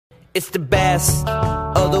It's the best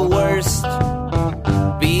of the worst.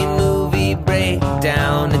 B-movie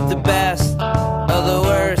breakdown. It's the best of the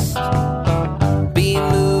worst.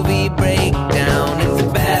 B-movie breakdown. It's the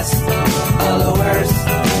best of the worst.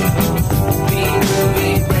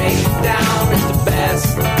 B-movie breakdown. It's the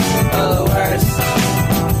best of the worst.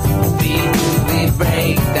 B-movie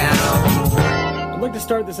breakdown. I'd like to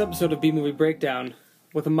start this episode of B-Movie Breakdown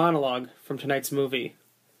with a monologue from tonight's movie.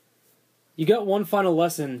 You got one final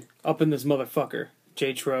lesson up in this motherfucker,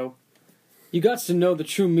 J-Tro. You got to know the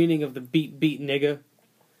true meaning of the beat nigga.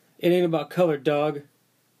 It ain't about color, dog.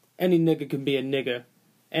 Any nigga can be a nigga.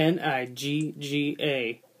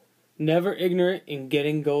 N-I-G-G-A. Never ignorant in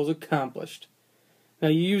getting goals accomplished. Now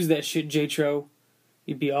you use that shit, J-Tro.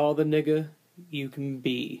 You be all the nigga you can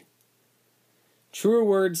be. Truer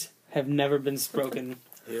words have never been spoken.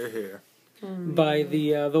 Hear, hear. By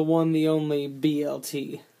the one, the only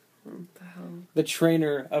BLT. What the hell? The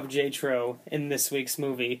trainer of J-Tro in this week's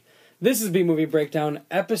movie. This is B-Movie Breakdown,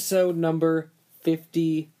 episode number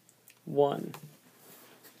 51.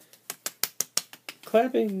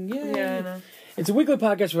 Clapping, yay! Yeah, I know. It's a weekly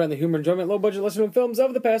podcast around the humor, enjoyment, low-budget lesson of films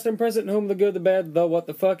of the past and present, in whom the good, the bad, the what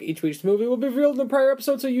the fuck. Each week's movie will be revealed in the prior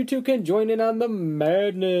episode, so you too can join in on the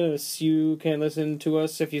madness. You can listen to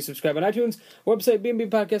us if you subscribe on iTunes, website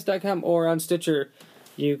bnbpodcast.com, or on Stitcher.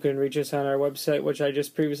 You can reach us on our website, which I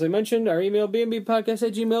just previously mentioned, our email,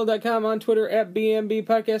 bnbpodcast@gmail.com, on Twitter,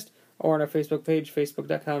 @bnbpodcast, or on our Facebook page,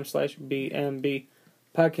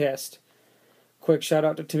 facebook.com/bnbpodcast. Quick shout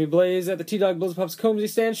out to Timmy Blaze at the T-Dog Blizz Pops Combsy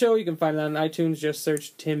Stand Show. You can find it on iTunes, just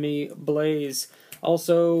search Timmy Blaze.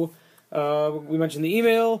 Also, we mentioned the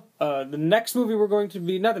email. The next movie we're going to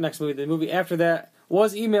be, not the next movie, the movie after that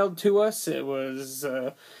was emailed to us. It was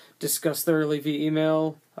discussed thoroughly via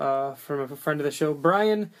email from a friend of the show,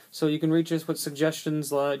 Brian. So you can reach us with suggestions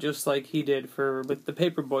just like he did with The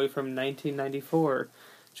Paperboy from 1994,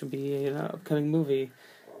 which will be an upcoming movie.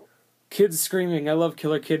 Kids screaming. I love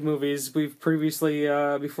killer kid movies. We've previously,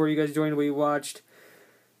 before you guys joined, we watched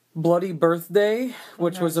Bloody Birthday,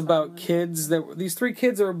 which was about kids these three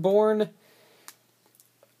kids are born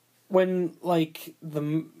when, like, the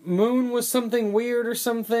moon was something weird or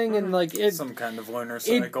something, and, like, Some kind of lunar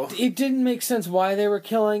cycle. It didn't make sense why they were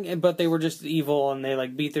killing, but they were just evil, and they,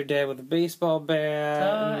 like, beat their dad with a baseball bat.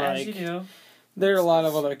 And, As like, you do. there are a lot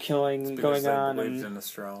of other killing It's going because they on. believed in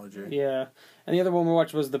astrology. Yeah. And the other one we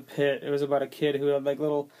watched was The Pit. It was about a kid who had, like,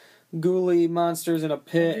 little ghouly monsters in a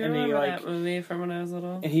pit, Do you and he, remember like... that movie from when I was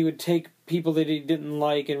little? And he would take people that he didn't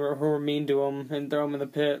like and who were mean to him and throw them in the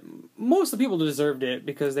pit. Most of the people deserved it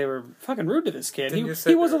because they were fucking rude to this kid. He was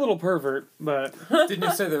a little pervert, but... Didn't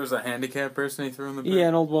you say there was a handicapped person he threw in the pit? Yeah,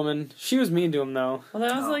 an old woman. She was mean to him, though. Well,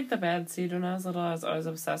 that was like the bad seed when I was little. I was always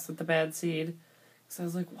obsessed with the bad seed. Because I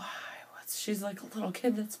was like, why? She's like a little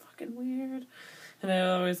kid that's fucking weird. And it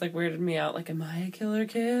always, like, weirded me out. Like, am I a killer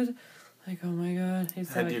kid? Like, oh my god,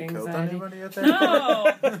 he's Had like you anxiety. killed anybody at that?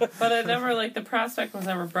 No! But it never, like, the prospect was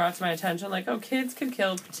never brought to my attention. Like, oh, kids can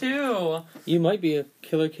kill too. You might be a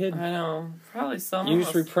killer kid. I know. Probably some. You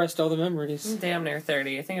just repressed all the memories. I'm damn near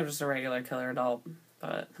 30. I think I'm just a regular killer adult.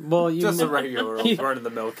 But Well, you Just a regular old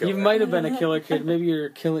run-of-the-mill killer. You might have been a killer kid. Maybe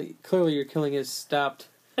clearly your killing has stopped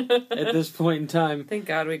at this point in time. thank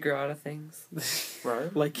God we grew out of things.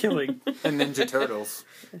 Right? Like killing. And Ninja Turtles.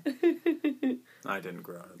 I didn't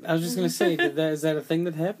grow up. I was just going to say, is that a thing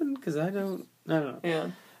that happened? Because I don't know. Yeah.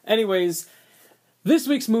 Anyways, this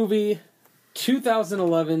week's movie,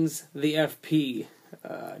 2011's The FP.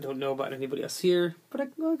 I don't know about anybody else here, but I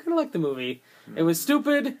kind of like the movie. It was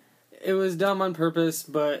stupid, it was dumb on purpose,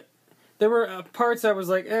 but there were parts I was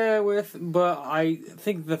like, with, but I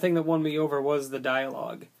think the thing that won me over was the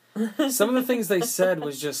dialogue. Some of the things they said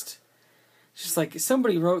was just like,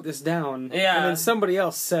 somebody wrote this down, Yeah. and then somebody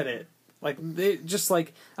else said it. Like,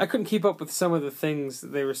 I couldn't keep up with some of the things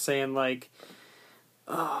that they were saying, like,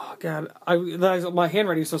 oh, God, my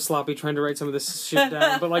handwriting's so sloppy trying to write some of this shit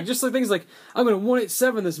down, but, like, just like things like, I'm gonna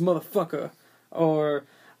 187 this motherfucker, or,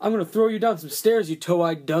 I'm gonna throw you down some stairs, you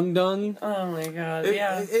toe-eyed dung-dung. Oh my god,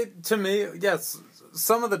 yeah. To me, yes,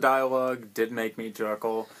 some of the dialogue did make me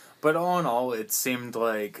chuckle, but all in all, it seemed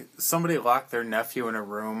like somebody locked their nephew in a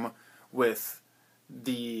room with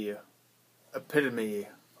the epitome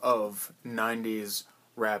of 90s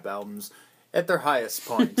rap albums at their highest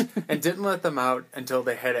point and didn't let them out until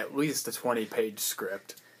they had at least a 20-page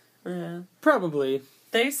script. Yeah. Probably.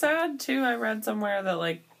 They said, too, I read somewhere that,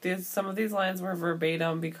 like, some of these lines were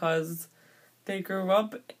verbatim because they grew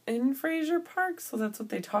up in Fraser Park, so that's what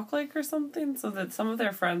they talk like or something, so that some of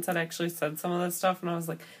their friends had actually said some of this stuff, and I was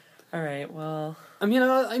like, alright, well... I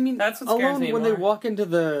mean, That's what scares alone me when more. they walk into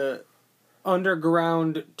the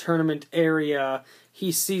underground tournament area,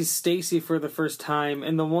 he sees Stacy for the first time,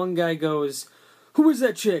 and the one guy goes, "Who is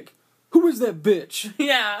that chick? Who is that bitch?"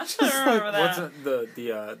 Yeah, I remember that. Wasn't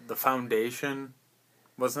the foundation?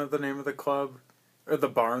 Wasn't it the name of the club or the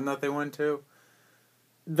barn that they went to?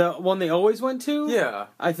 The one they always went to? Yeah,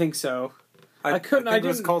 I think so. I couldn't- think I it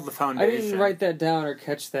was didn't- called the I foundation. didn't write that down or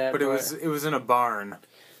catch that. but it was in a barn.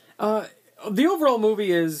 The overall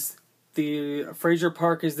movie is the Fraser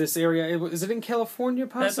Park is this area. Is it in California?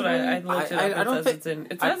 That's Possibly. what I looked it up. I don't It says think- it's in.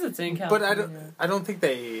 It I- says it's in But California. I don't think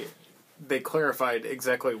they clarified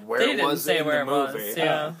exactly where They it didn't was say in where the it movie. was.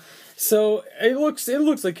 Yeah. So it looks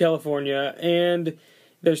like California, and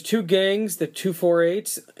there's two gangs, the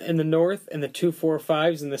 248s in the north and the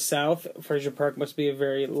 245s in the south. Fraser Park must be a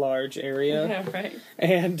very large area, Yeah, right.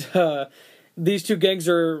 and these two gangs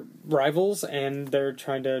are rivals, and they're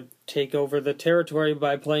trying to take over the territory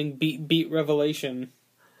by playing Beat Revelation.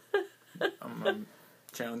 I'm gonna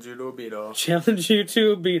challenge you to a beat off. Challenge you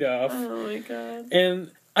to a beat off. Oh my god.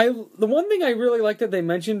 And the one thing I really liked that they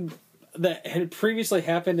mentioned that had previously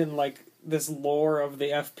happened in like this lore of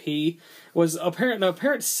the FP was the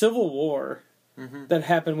apparent civil war that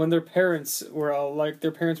happened when their parents were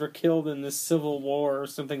killed in this civil war or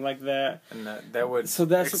something like that. And that would So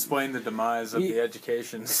that's- explain the demise of the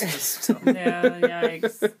education system. Yeah,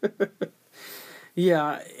 yikes.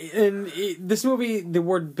 Yeah, and this movie, the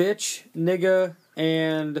word bitch, nigga,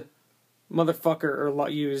 and motherfucker are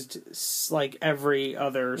used like every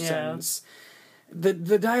other Yeah. sentence. The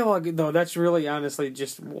dialogue, though, that's really honestly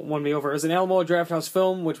just won me over. It was an Alamo Drafthouse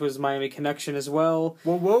film, which was Miami Connection as well.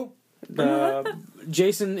 Whoa.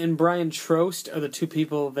 Jason and Brian Trost are the two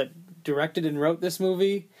people that directed and wrote this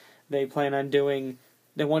movie. They plan on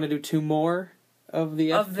they want to do 2 more of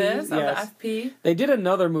the Of FP. this? Yes. Of the FP? They did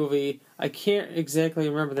another movie. I can't exactly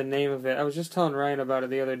remember the name of it. I was just telling Ryan about it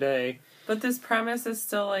the other day. But this premise is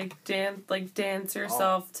still like dance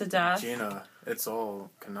yourself to death. Gina, it's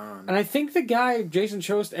all canon. And I think the guy, Jason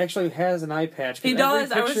Trost, actually has an eye patch. 'cause He every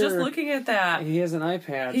does. I was just picture, looking at that. He has an eye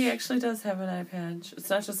patch. He actually does have an eye patch. It's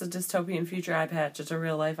not just a dystopian future eye patch. It's a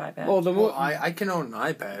real life eye patch. Oh, Well, I can own an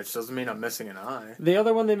eye patch. Doesn't mean I'm missing an eye. the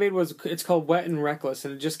other one they made it's called Wet and Reckless,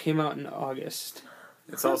 and it just came out in August.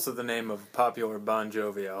 It's also the name of a popular Bon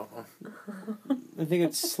Jovi album. I think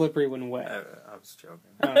it's Slippery When Wet. I was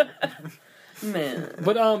joking. Man.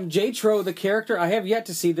 But J-Tro, the character, I have yet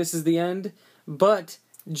to see This Is the End, but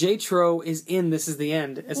J-Tro is in This Is the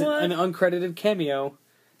End as an uncredited cameo.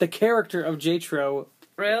 The character of J-Tro,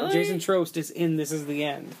 Really? Jason Trost, is in This Is the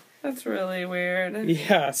End. That's really weird.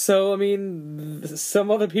 Yeah, so, I mean,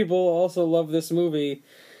 some other people also love this movie,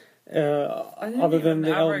 I didn't other than even the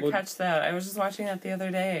ever Elmwood. catch that. I was just watching that the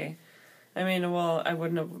other day. I mean, well, I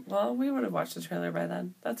wouldn't have. Well, we would have watched the trailer by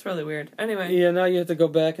then. That's really weird. Anyway. Yeah, now you have to go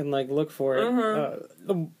back and, look for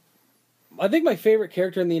it. I think my favorite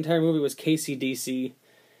character in the entire movie was KCDC,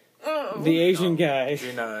 the Asian guy.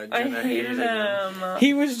 Gina I hated him.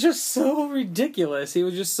 He was just so ridiculous. He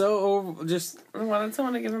was just so I wanted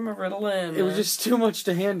someone to give him a Ritalin. It was just too much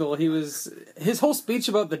to handle. His whole speech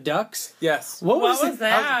about the ducks. Yes. What What was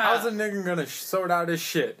that? How's a nigga gonna sort out his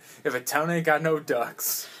shit if a town ain't got no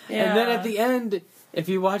ducks? Yeah. And then at the end, if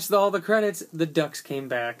you watch all the credits, the ducks came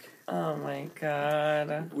back. Oh my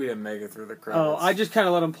god. We didn't make it through the credits. Oh, I just kind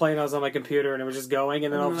of let them play, and I was on my computer, and it was just going,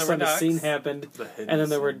 and then all of a there sudden were the scene ducks? happened, The hidden and then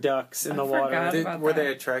there were scene. ducks in I the forgot. water. Did, about were they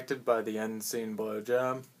that. attracted by the end scene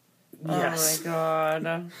blowjob? Yes. Oh my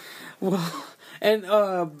god. Well, and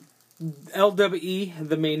LWE,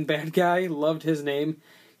 the main bad guy, loved his name.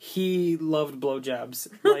 He loved blowjobs.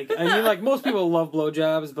 Most people love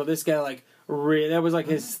blowjobs, but this guy, that was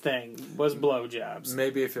his thing, was blowjobs.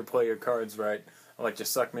 Maybe if you play your cards right, I'll let you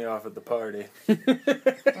suck me off at the party. Oh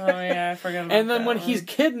yeah, I forgot about And then that when one. he's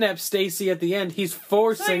kidnapped Stacy at the end, he's It's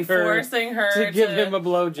forcing her to give him a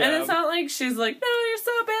blowjob. And it's not like she's like, no, you're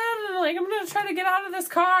so bad, and I'm gonna try to get out of this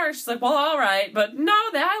car. She's like, well, all right, but no,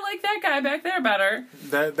 I like that guy back there better.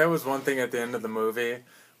 That was one thing at the end of the movie,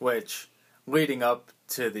 which, leading up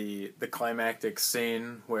to the climactic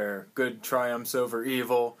scene where good triumphs over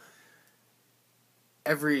evil,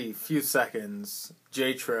 every few seconds,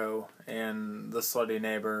 J-Tro and the slutty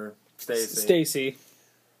neighbor, Stacy.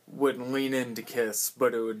 would lean in to kiss,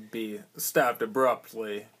 but it would be stopped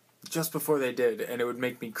abruptly just before they did, and it would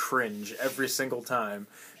make me cringe every single time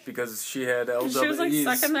because she had LWE's She was,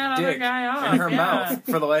 sucking that other dick guy off, in her yeah. mouth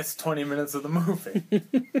for the last 20 minutes of the movie.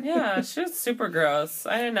 Yeah, she was super gross.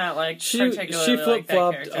 I did not She particularly flip like that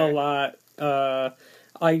flopped character. a lot.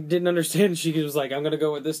 I didn't understand. She was like, "I'm gonna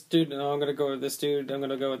go with this dude. No, I'm gonna go with this dude. I'm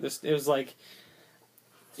gonna go with this." It was like,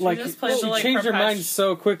 like just played she the, like, changed her mind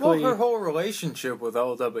so quickly. Well, her whole relationship with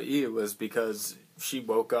LWE was because she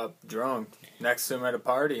woke up drunk next to him at a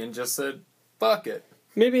party and just said, fuck it.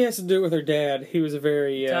 Maybe it has to do with her dad. He was a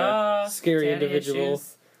very scary Daddy individual.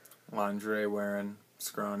 issues. Lingerie wearing,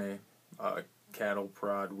 scrawny, cattle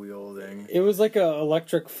prod wielding. It was like a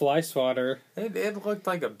electric fly swatter. It looked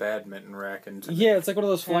like a badminton racket. Yeah, it's like one of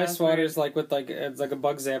those fly Yeah, it's swatters, like with like it's like a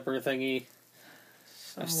bug zapper thingy.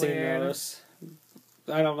 So I've seen weird. those.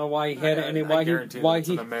 I don't know why he had it, and why it's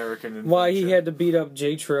an American invention. why he had to beat up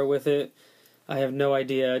J-Tro with it. I have no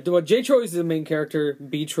idea. Well, J-Tro is the main character.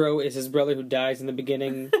 B-Tro is his brother who dies in the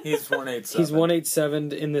beginning. He's 187. He's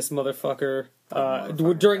 187 in this motherfucker.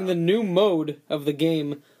 During the new mode of the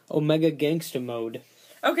game, Omega Gangsta mode.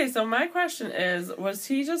 Okay, so my question is, was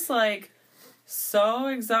he just like so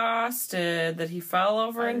exhausted that he fell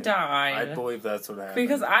over and died? I believe that's what happened.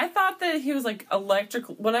 Because I thought that he was like electric.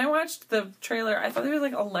 When I watched the trailer, I thought he was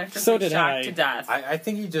like electrically So did shocked I. to death. I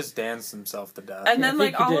think he just danced himself to death. And then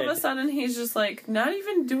think like he all of did. a sudden he's just like not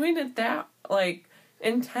even doing it that like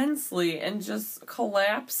intensely and just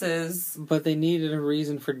collapses. But they needed a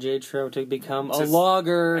reason for J-Tro to become a Just-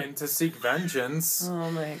 logger. and to seek vengeance. Oh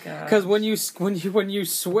my god. Because when you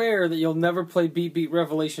swear that you'll never play Beat Beat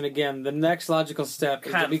Revelation again, the next logical step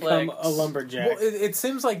is to become Conflict. a lumberjack. Well, it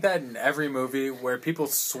seems like that in every movie where people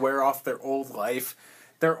swear off their old life,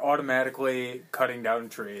 they're automatically cutting down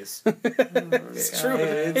trees. It's true.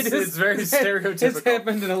 It's very stereotypical. It's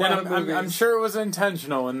happened in a lot And of I'm movies. I'm sure it was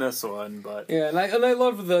intentional in this one, but Yeah, and I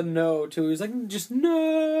love the no too. He's like, just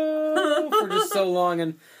no for just so long,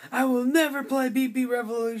 and I will never play Beat Beat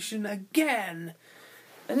Revolution again.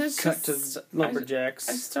 and it's Cut just, to lumberjacks.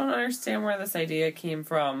 I just don't understand where this idea came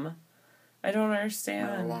from. I don't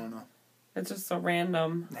understand. marijuana, It's just so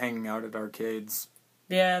random. hanging out at arcades.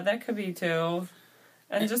 Yeah, that could be too.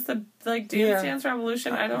 And just the like Dance Yeah. Dance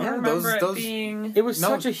Revolution, I don't Yeah, remember those- it being. It was No,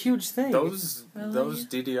 such a huge thing. Those Really?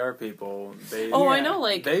 DDR people, they Oh, I Yeah. know,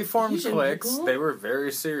 like they formed Asian cliques. people? They were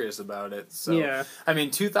very serious about it. So Yeah. I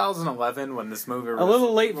mean, 2011 when this movie was a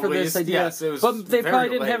little late for released, this idea, Yes, it was but they very probably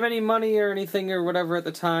didn't late. have any money or anything or whatever at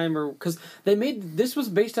the time, or because they made this was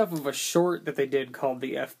based off of a short that they did called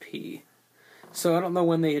the FP. So I don't know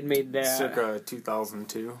when they had made that. Circa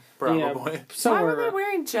 2002, Yeah, probably. Why were they somewhere.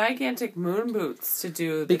 wearing gigantic moon boots to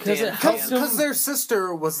do the Because it dance? helps them- Because their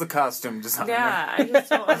sister was the costume designer. Yeah, I just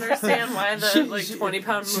don't understand why the She-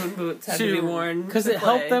 20-pound moon boots had to be worn. Because to it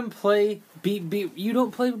helped play. them play Beat Beat. You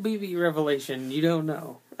don't play Beat Beat Revelation. You don't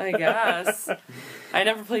know. I guess. I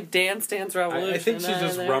never played Dance Dance Revolution. I think she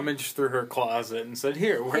just either. rummaged through her closet and said,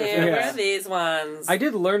 "Here, wear Here, this." where Yeah. are these ones? I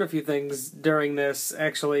did learn a few things during this,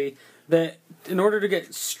 actually, that in order to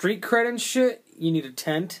get street cred and shit, you need a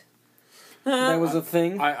tent. That was a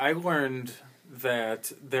thing. I learned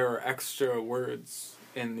that there are extra words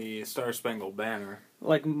in the Star Spangled Banner.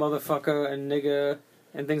 Like motherfucker and nigga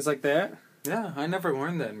and things like that. Yeah, I never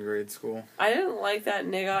learned that in grade school. I didn't like that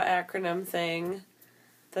nigga acronym thing.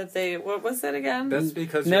 That they... What was it again? That's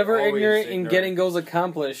because Never you're always ignorant in getting goals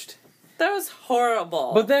accomplished. That was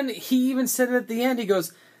horrible. But then he even said it at the end. He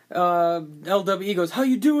goes, LWE goes, how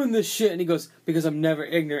you doing this shit? And he goes, because I'm never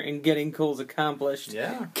ignorant in getting goals accomplished.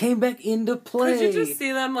 Yeah. Came back into play. Could you just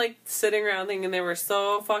see them, like, sitting around thinking they were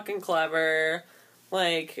so fucking clever?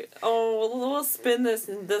 Like, oh, we'll spin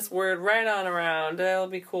this word right on around. That'll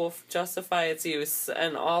be cool. Justify its use.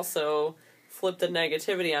 And also flip the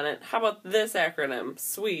negativity on it. How about this acronym?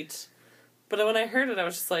 Sweet. But when I heard it, I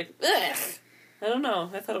was just like, ugh. I don't know.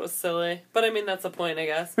 I thought it was silly. But I mean, that's the point, I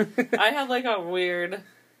guess. I had, like, a weird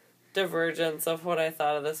divergence of what I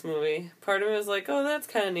thought of this movie. Part of me was like, oh, that's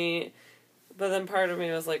kind of neat. But then part of me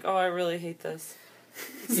was like, oh, I really hate this.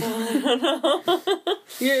 So, I don't know.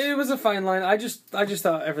 Yeah, it was a fine line. I just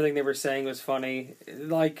thought everything they were saying was funny.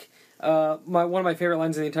 Like, one of my favorite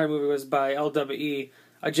lines in the entire movie was by LWE.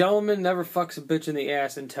 A gentleman never fucks a bitch in the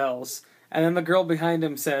ass and tells. And then the girl behind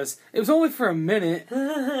him says, it was only for a minute.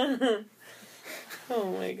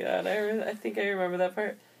 Oh my god, I think I remember that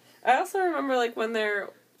part. I also remember, like, when they're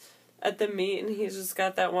at the meet and he's just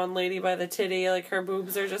got that one lady by the titty, like, her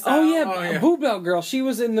boobs are just Oh out. yeah, Oh, yeah. Boob Out Girl. She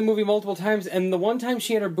was in the movie multiple times, and the one time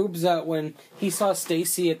she had her boobs out when he saw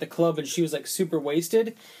Stacy at the club and she was like super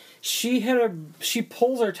wasted. She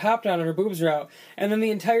pulls her top down and her boobs are out, and then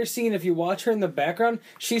the entire scene, if you watch her in the background,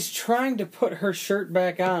 she's trying to put her shirt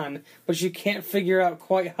back on, but she can't figure out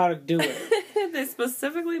quite how to do it. They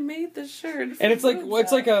specifically made the shirt. And it's like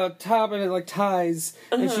boobs like out. a top and it like ties,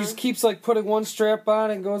 and she keeps like putting one strap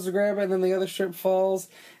on and goes to grab it, and then the other strap falls.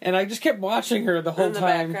 And I just kept watching her the whole In the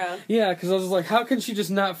time. background. Yeah, because I was like, how can she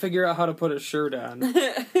just not figure out how to put a shirt on?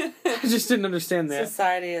 I just didn't understand that.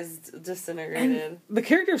 Society is disintegrated. The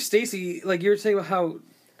character of Stacy, like you were saying about how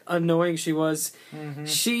annoying she was,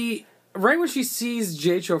 she, right when she sees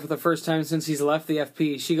J-Tro for the first time since he's left the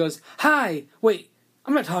FP, she goes, "Hi, wait,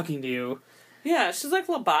 I'm not talking to you." Yeah, she's like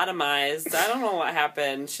lobotomized. I don't know what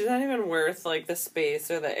happened. She's not even worth like the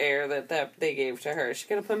space or the air that they gave to her. She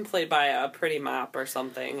could have been played by a pretty mop or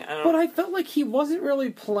something. But I felt like he wasn't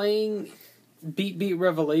really playing Beat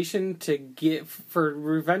Revelation to get for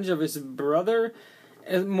revenge of his brother.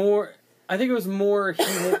 As more, I think it was more he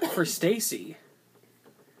went for Stacy.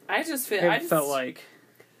 I just feel I just felt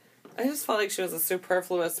like she was a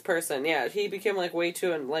superfluous person. Yeah, he became like way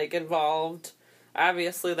too like involved.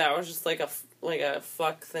 Obviously, that was just like a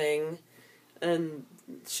fuck thing, and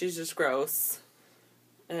she's just gross.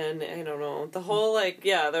 And I don't know, the whole like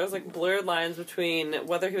there was like blurred lines between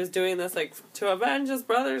whether he was doing this like to avenge his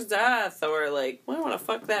brother's death or like I want to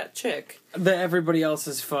fuck that chick that everybody else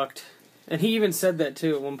is fucked. And he even said that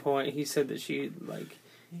too at one point. He said that she like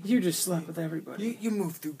you just slept with everybody. You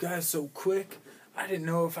move through guys so quick. I didn't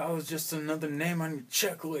know if I was just another name on your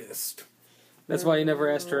checklist. That's why he never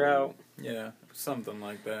asked her out. Yeah, something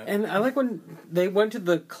like that. And I like when they went to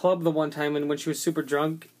the club the one time and when she was super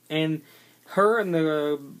drunk and her and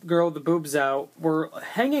the girl with the boobs out were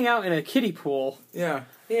hanging out in a kiddie pool. Yeah.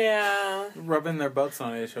 Yeah. Rubbing their butts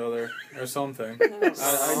on each other or something.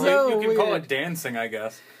 So you can call weird. it dancing, I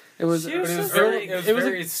guess. It was She was But it was just very, like- it was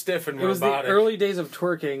very stiff and it was the robotic. early days of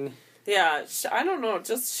twerking. Yeah, I don't know.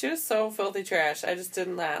 Just she was so filthy trash. I just did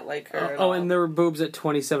not like her. At all. And there were boobs at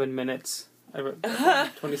 27 minutes. I wrote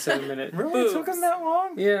 27 minute. Really? Boobs. It took him that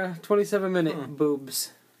long? Yeah, 27-minute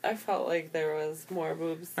boobs. I felt like there was more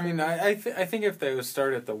boobs. I mean, I think if they would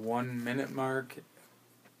start at the 1 minute mark,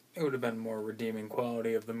 it would have been more redeeming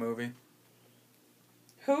quality of the movie.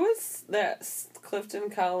 Who is that Clifton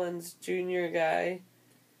Collins Jr. guy?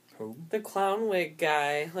 Who? The clown wig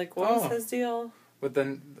guy. Like, what was Oh. his deal? With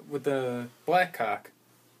the black cock.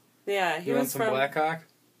 Yeah, he You want was some from black cock?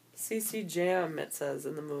 CC Jam, it says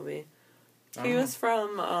in the movie. He Oh. was from,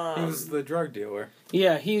 He was the drug dealer.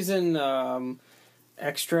 Yeah, he's in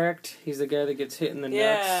Extract. He's the guy that gets hit in the nuts.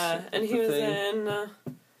 yeah, and with he the was thing. in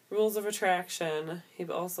Rules of Attraction. He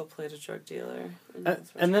also played a drug dealer. in Rules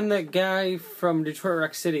of And then that Attraction. guy from Detroit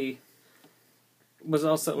Rock City was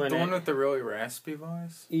also in The it. one with the really raspy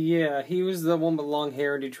voice? Yeah, he was the one with long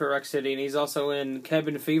hair in Detroit Rock City, and he's also in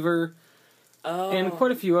Cabin Fever Oh. and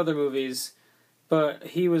quite a few other movies. But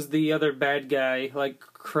he was the other bad guy, like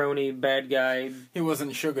crony bad guy. He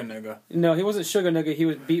wasn't Sugar Nigga. No, he wasn't Sugar Nugget. He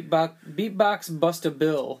was Beatbox Busta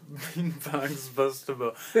Bill. Beanbags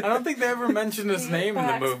Bustable. I don't think they ever mentioned his name in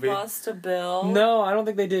the movie. Busta Bill. No, I don't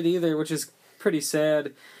think they did either, which is pretty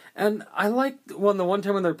sad. And I liked the one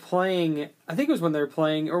time when they're playing. I think it was when they were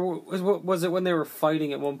playing, or was it when they were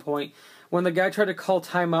fighting at one point? When the guy tried to call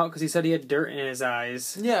timeout because he said he had dirt in his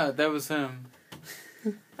eyes. Yeah, that was him.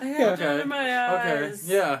 I have dirt Okay. in my eyes.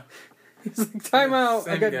 Okay, yeah. He's like, timeout! I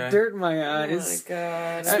Same got guy. dirt in my Oh my eyes.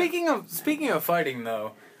 god. Speaking of fighting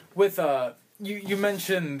though, with you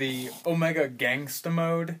mentioned the Omega Gangsta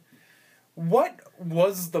mode. What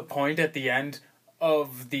was the point at the end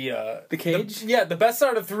of the cage? the best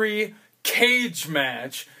out of 3 cage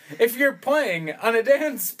match. If you're playing on a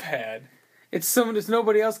dance pad, It's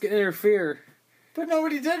nobody else can interfere. but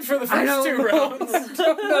nobody did for the I first don't 2 know. rounds. I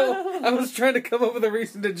don't know. I was trying to come up with a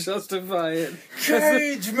reason to justify it.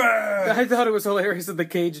 Cage match. I thought it was hilarious that the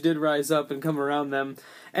cage did rise up and come around them.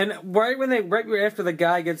 And right after the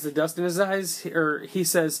guy gets the dust in his eyes, he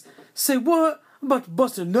says, "Say what? I'm about to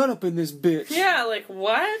bust a nut up in this bitch." Yeah, like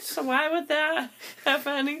what? Why would that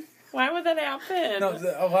happen? Why would that happen? No,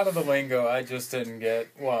 a lot of the lingo I just didn't get.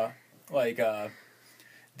 Well, like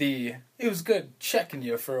it was good checking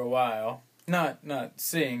you for a while, not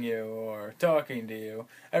seeing you or talking to you.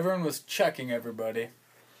 Everyone was checking everybody.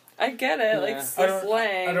 I get it, like Yeah. the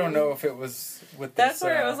slang. I don't know if it was with That's this,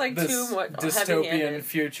 where it was, like, this too much dystopian heavy-handed.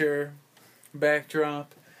 future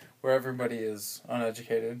backdrop where everybody is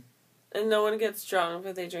uneducated. And no one gets drunk,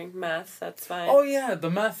 but they drink meth. That's fine. Oh yeah, the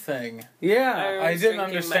meth thing. Yeah. I Everyone's didn't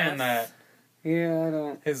drinking understand meth. that. Yeah, I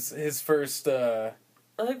don't. His first I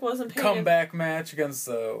like wasn't paying. comeback match against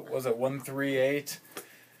was it 138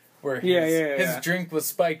 where Yeah, his drink was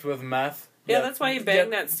spiked with meth. Yeah, Yet- that's why he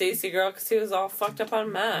banged yet- that Stacy girl because he was all fucked up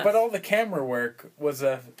on meth. But all the camera work was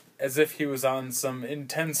as if he was on some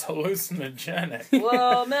intense hallucinogenic.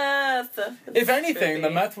 Whoa, meth. If anything, the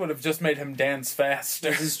Trippy. meth would have just made him dance faster.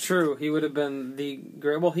 This is true. He would have been the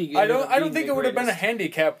great. Well, he. I ended don't. up I don't being think the it would have been a greatest.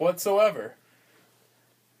 handicap whatsoever.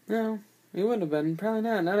 No, he wouldn't have been. Probably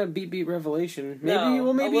not. Not a beat revelation. Maybe. No, well,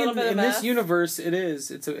 a maybe little in bit of this meth. universe it is.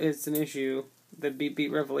 It's an issue. the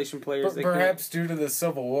Beat Revelation players. But perhaps due to the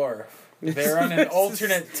Civil War, they're on an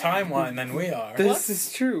alternate timeline than we are. This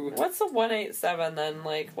is true. What's the 187 then?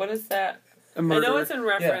 Like, what is that? A murder. I know it's in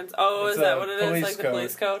reference. Oh, It's is that a what it is? police Like the code.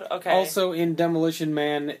 police code? Okay. Also in Demolition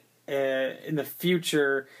Man, in the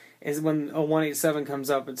future, is when a 187 comes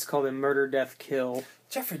up, it's called a murder, death, kill.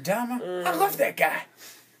 Jeffrey Dahmer? I love that guy.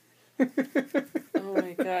 Oh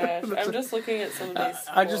my gosh. I'm just looking at some of these.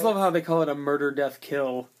 I just love quotes. how they call it a murder, death,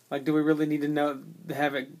 kill. Like, do we really need to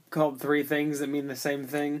have it called three things that mean the same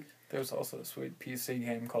thing? There's also a sweet PC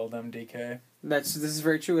game called MDK. This is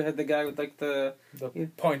very true. It had the guy with like the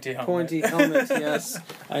Pointy helmet. pointy helmet. Yes,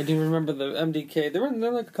 I do remember the MDK. There were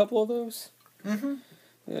like a couple of those. Mm-hmm.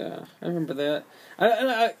 Yeah, I remember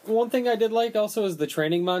that. One thing I did like also is the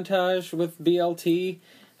training montage with BLT.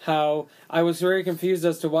 How I was very confused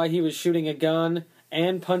as to why he was shooting a gun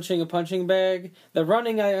and punching a punching bag. The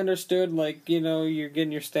running I understood, like, you're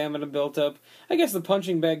getting your stamina built up. I guess the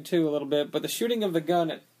punching bag too a little bit, but the shooting of the gun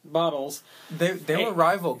at bottles. They were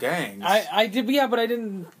rival gangs. I did, yeah, but I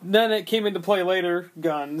didn't. Then it came into play later.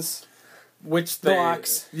 Guns. Which they...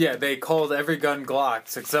 Glocks. Yeah, they called every gun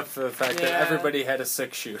Glocks, except for the fact that Yeah. everybody had a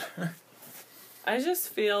 6-shooter. I just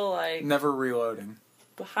feel like, Never reloading.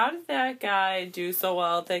 how did that guy do so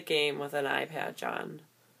well at that game with an eye patch on?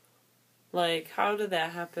 Like, how did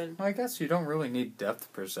that happen? Well, I guess you don't really need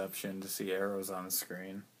depth perception to see arrows on the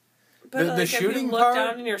screen. But The like, shooting if you look part-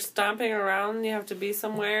 down and you're stomping around, you have to be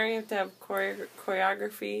somewhere. You have to have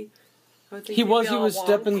choreography. I would think He you'd was- be he all was wonky.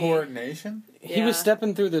 stepping- Coordination? He was Yeah.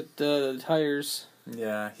 stepping through the tires.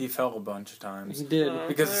 Yeah, he fell a bunch of times. He did. Oh,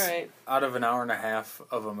 Because alright. out of an hour and a half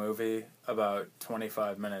of a movie, about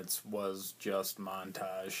 25 minutes was just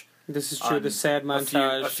montage. This is true. On The sad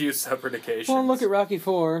montage. A few separate occasions. Well, look at Rocky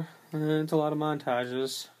IV. It's a lot of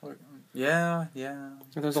montages. Yeah.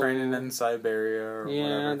 There's Training a, in Siberia or yeah,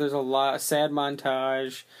 whatever. there's a lot. Sad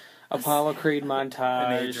montage. Apollo Creed montage.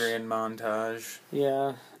 An Adrian montage.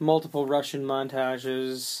 Yeah, multiple Russian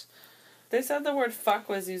montages. They said the word fuck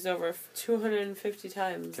was used over 250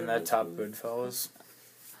 times. Can in that this top movie. Goodfellas?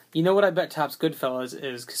 You know what I bet tops Goodfellas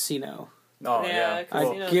is Casino. Oh, Yeah, yeah. I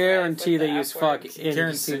Casino's guarantee right with they the use F word. fuck in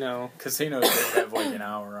Karen- Casino. Casino did have like an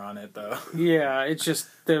hour on it, though. Yeah, it's just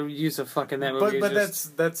the use of fuck in that movie. But is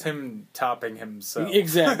just... that's him topping himself.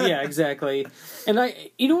 Exactly. Yeah, exactly. And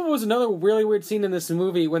you know what was another really weird scene in this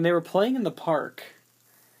movie when they were playing in the park?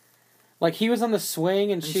 Like he was on the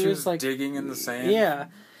swing and she was like digging in the sand. yeah,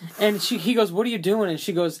 and he goes, "What are you doing?" And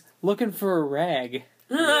she goes, "Looking for a rag."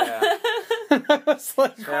 Yeah. I was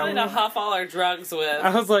like, Trying to huff all our drugs with.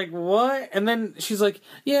 I was like, "What?" And then she's like,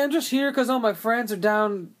 "Yeah, I'm just here because all my friends are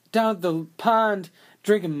down at the pond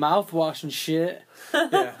drinking mouthwash and shit."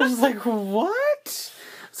 Yeah. I was like, "What?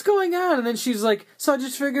 What's going on?" And then she's like, "So I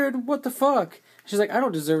just figured, what the fuck?" She's like, "I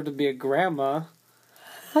don't deserve to be a grandma."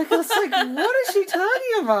 Like, I was like, what is she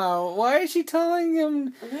talking about? Why is she telling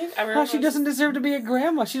him I think how everyone she was doesn't deserve to be a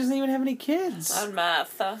grandma? She doesn't even have any kids. on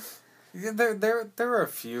meth. Yeah, there are a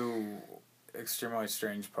few extremely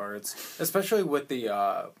strange parts, especially with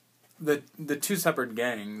the two separate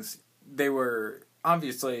gangs. They were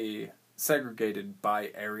obviously segregated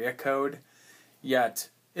by area code, yet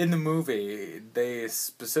in the movie they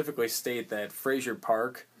specifically state that Fraser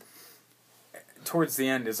Park, towards the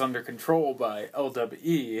end, is under control by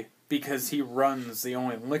LWE because he runs the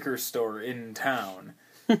only liquor store in town.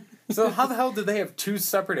 So how the hell do they have two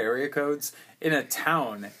separate area codes in a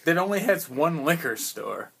town that only has one liquor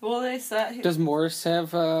store? Well, they said Does Morris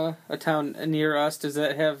have a town near us? Does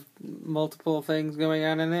that have multiple things going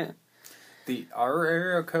on in it? Our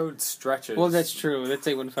area code stretches. Well, that's true. That's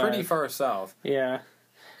 815. pretty far south. Yeah.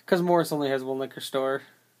 Because Morris only has one liquor store.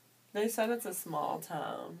 they said it's a small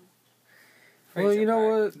town. Well, Fraser you know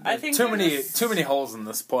Park. what? I think Too they're many just- holes in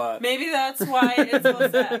this plot. Maybe that's why it's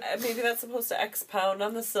supposed to. Maybe that's supposed to expound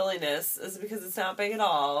on the silliness, is because it's not big at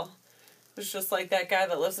all. It's just like that guy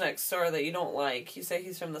that lives next door that you don't like. You say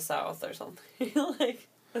he's from the South or something. Like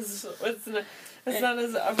it's not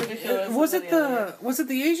as ridiculous. Was as it any other.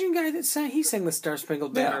 the Asian guy that sang? He sang the Star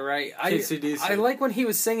Spangled Banner, Yeah. right? KCDC. I like when he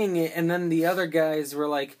was singing it, and then the other guys were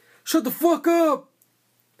like, "Shut the fuck up!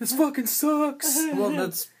 This fucking sucks." Well,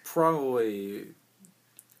 that's probably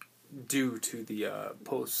due to the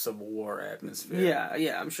post-Civil War atmosphere.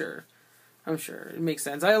 Yeah, I'm sure. It makes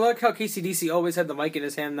sense. I like how KCDC always had the mic in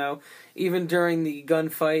his hand, though. Even during the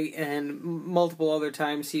gunfight and multiple other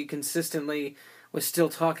times, he consistently was still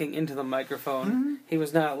talking into the microphone. Mm-hmm. He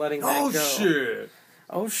was not letting that go. Shit!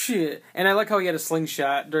 Oh, shit. And I like how he had a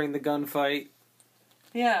slingshot during the gunfight.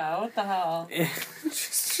 Yeah, what the hell?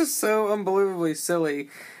 It's just so unbelievably silly.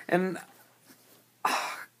 And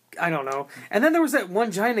I don't know. And then there was that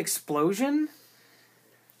one giant explosion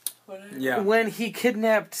Whatever. Yeah. when he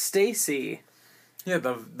kidnapped Stacy. Yeah,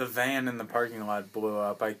 the van in the parking lot blew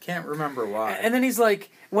up. I can't remember why. And then he's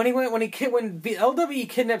like, when LWE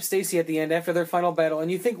kidnapped Stacy at the end after their final battle,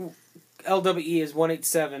 and you think LWE is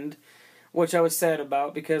 187'd, which I was sad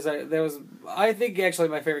about because I think actually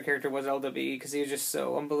my favorite character was LWE because he was just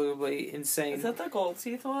so unbelievably insane. Is that the gold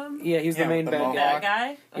teeth one? Yeah, he's the Yeah, main the bad Mohawk. guy. That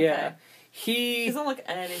guy? Okay. Yeah, He doesn't look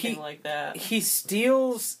anything like that. He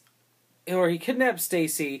steals, or he kidnaps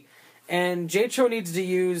Stacy, and J-Tro needs to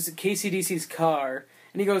use KCDC's car,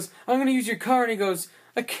 and he goes, "I'm going to use your car," and he goes,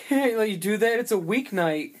 "I can't let you do that. It's a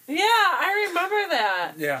weeknight." Yeah, I remember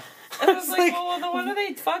that. Yeah. And I was It's like, like- well, then what are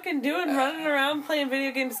they fucking doing running around playing video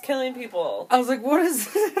games killing people? I was like, "What does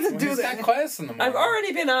that have to Well, do he's with got that?" class in the morning. I've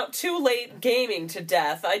already been out too late gaming to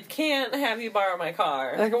death. I can't have you borrow my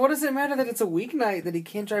car. Like, what does it matter that it's a weeknight that he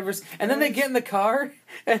can't drive his... And then they get in the car,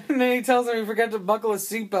 and then he tells him he forgot to buckle his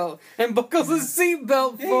seatbelt, and buckles his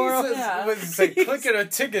seatbelt for him. Yeah. What does it say? Click it a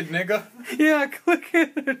ticket, nigga. Yeah, click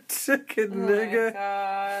it, a ticket, Oh my nigga.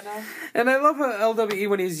 god. And I love how LWE,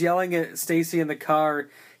 when he's yelling at Stacy in the car,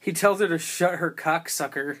 he tells her to shut her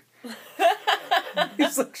cocksucker.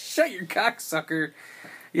 He's like, shut your cocksucker.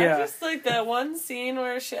 Yeah. I just like that one scene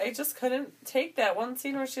where I just couldn't take that one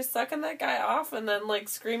scene where she's sucking that guy off and then like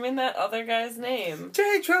screaming that other guy's name.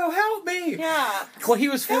 J-Tro, help me! Yeah. Well, he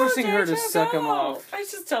was forcing her to Go, suck him go. off. I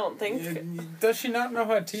just don't think. Does she not know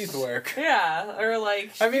how teeth work? Yeah, or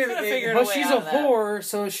like she I mean, could have it- figured But a way she's out a of that. whore,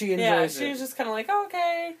 so she Yeah, enjoys she it. was just kind of like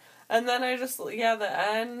okay, and then I just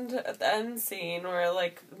the end scene where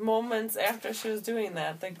like moments after she was doing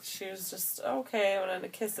that, like she was just okay. I'm gonna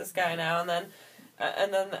kiss this guy now, and then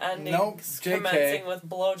the ending Nope, JK. commencing with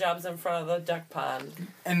blowjobs in front of the duck pond.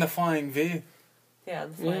 And the flying V Yeah,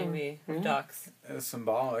 the flying V Mhm. ducks. is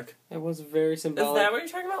symbolic. It was very Is symbolic. that what you're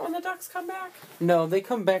talking about when the ducks come back? No, they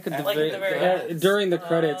come back at the, Like at the very end. during the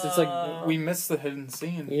credits. It's like, Oh. We missed the hidden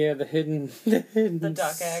scene. yeah, the hidden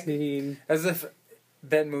duck egg. scene. As if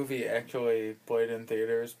that movie actually played in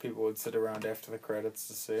theaters, people would sit around after the credits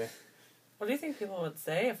to see. What do you think people would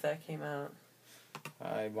say if that came out?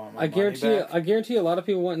 I want my I guarantee money back. a lot of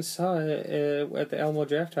people went and saw it at the Alamo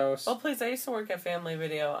Draft House. Oh, please, I used to work at Family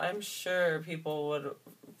Video. I'm sure people would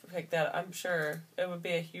pick that. I'm sure it would be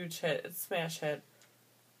a huge hit. It's a smash hit.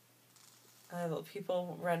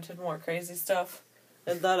 People rented more crazy stuff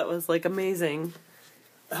and thought it was, like, amazing.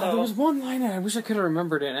 Oh, there was one line I wish I could have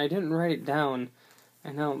remembered it, and I didn't write it down,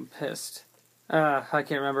 and now I'm pissed. I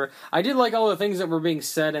can't remember. I did like all the things that were being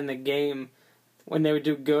said in the game when they would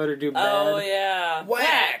do good or do bad. Oh, yeah.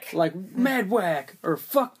 Whack! Like, mad whack, or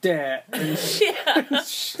fuck that. And Yeah.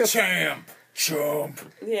 Champ! Chump!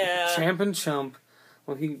 Yeah. champ and chump.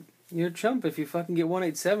 Well, you're a chump if you fucking get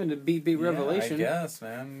 187 to beat Revelation. Yeah, I guess,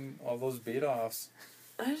 man. All those beat-offs.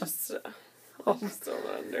 I just don't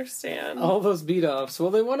understand. All those beat-offs.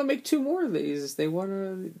 Well, they want to make 2 more of these. They want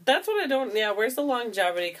to... That's what I don't... Yeah, where's the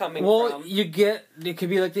longevity coming Well, from? it could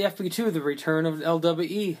be like the FP2, the return of LWE.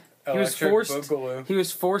 He was Electric forced. Boogaloo. He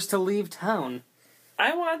was forced to leave town.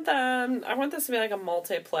 I want this to be like a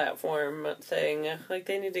multi-platform thing. Like,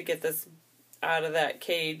 they need to get this out of that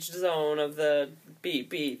caged zone of the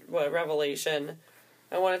Revelation.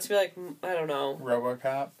 I want it to be like, I don't know,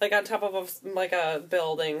 RoboCop. like on top of a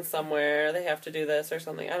building somewhere. They have to do this or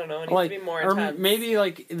something. I don't know. It needs Like, to be more or intense. maybe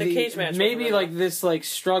like The cage match maybe wasn't like enough. this like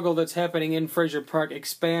struggle that's happening in Fraser Park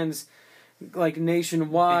expands like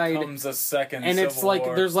nationwide, Becomes a second and it's Civil like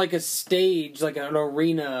War. there's like a stage, like an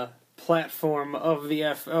arena platform of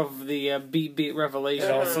the beat Revelation.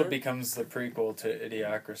 It also becomes the prequel to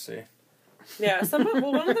Idiocracy. Yeah,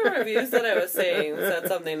 one of the reviews that I was saying said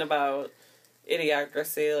something about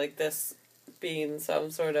Idiocracy, like this being some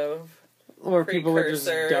sort of Or people are just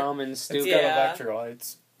precursor. dumb and It's stupid. got Yeah.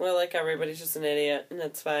 electrolytes. where like everybody's just an idiot and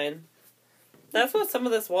it's fine. That's what some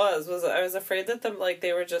of this was I was afraid that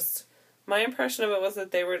they were just, my impression of it was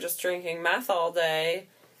that they were just drinking meth all day,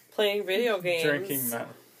 playing video games. Drinking meth,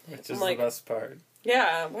 which is Like- the best part.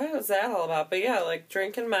 Yeah, what was that all about? But yeah, like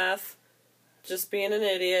drinking meth, just being an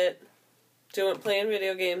idiot, playing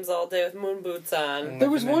video games all day with moon boots on. There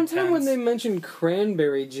was Living one time when intense. they mentioned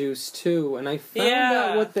cranberry juice too, and I found Yeah.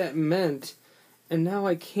 out what that meant, and now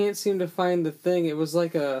I can't seem to find the thing. It was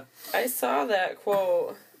like I saw that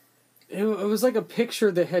quote. it was like a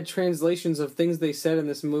picture that had translations of things they said in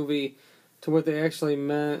this movie to what they actually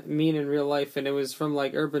mean in real life, and it was from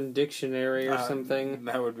like Urban Dictionary or something.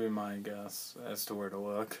 That would be my guess as to where to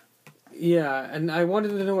look. Yeah, and I wanted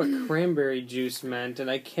to know what cranberry juice meant,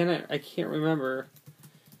 and I can't remember.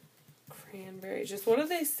 Cranberry Cranberry juice. What did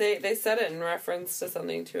they say? They said it in reference to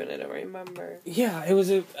something too, and I don't remember. Yeah, it was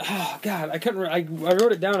a... Oh, God, I couldn't... I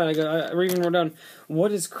wrote it down, and I even wrote down,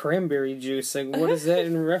 what is cranberry juice? Like, what is that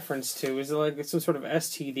in reference to? Is it like some sort of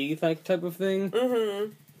STD type of thing?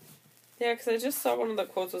 Mm-hmm. Yeah, because I just saw one of the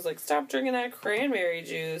quotes was like, stop drinking that cranberry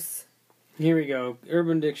juice. Here we go.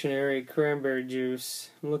 Urban Dictionary, cranberry juice.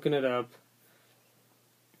 I'm looking it up.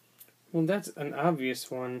 Well, that's an obvious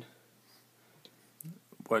one.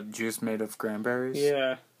 What, juice made of cranberries?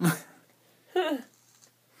 Yeah.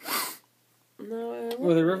 No, I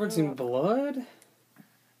Were they wouldn't referencing know. blood?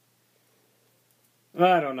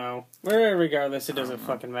 I don't know. Regardless, it doesn't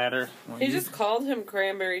fucking matter. He just called him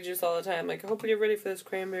cranberry juice all the time. Like, I hope you're ready for this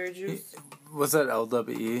cranberry juice. Was that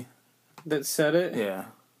LWE? That said it? Yeah.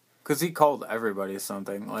 Because he called everybody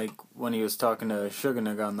something. Like, when he was talking to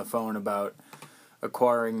Sugarnig on the phone about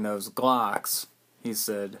acquiring those Glocks, he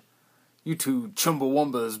said, "You two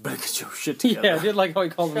Chumbawambas better get your shit together." Yeah, I did like how he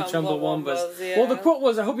called them Chumbawambas. Chumbawambas, yeah. Well, the quote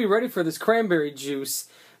was, I hope you're ready for this cranberry juice,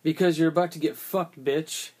 because you're about to get fucked,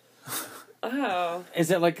 bitch. Oh. Is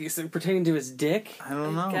it pertaining to his dick? I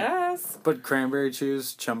don't know. Guess. But cranberry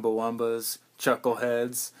juice, Chumbawambas,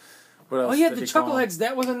 Chuckleheads. What else Oh yeah, did the he call 'em? Chuckleheads,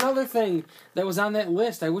 that was another thing that was on that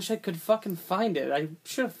list. I wish I could fucking find it. I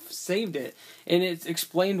should have saved it. And it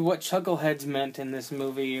explained what Chuckleheads meant in this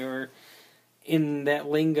movie, or in that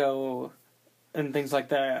lingo, and things like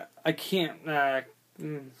that. I can't, I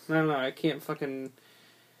don't know, I can't fucking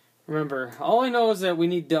remember. All I know is that we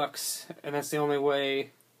need ducks, and that's the only way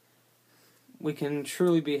we can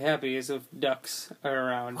truly be happy is if ducks are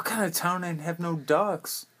around. What kind of town ain't have no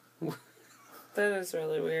ducks? That is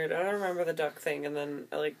really weird. I don't remember the duck thing, and then,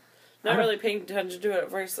 like, not I don't- really paying attention to it at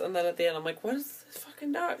first, and then at the end, I'm like, what is this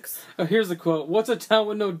fucking ducks? Oh, here's the quote. What's a town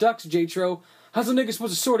with no ducks, J-Tro? How's a nigga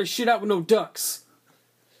supposed to sort his shit out with no ducks?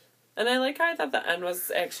 And I like how I thought the end was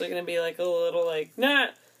actually going to be, like, a little, like,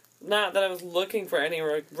 not that I was looking for any,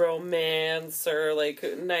 like, romance or, like,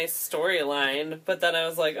 nice storyline, but then I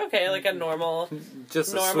was like, okay, like a normal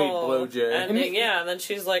Just a sweet normal blowjay. ending, yeah, and then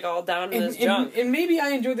she's, like, all down in his junk. And maybe I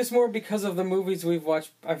enjoyed this more because of the movies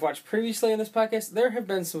I've watched previously in this podcast. There have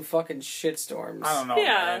been some fucking shitstorms. I don't know,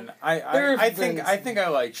 Yeah. man. There I have think been- I think I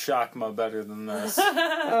like Shakma better than this.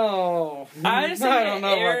 Oh, I just think don't it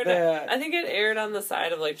know aired, about that. I think it aired on the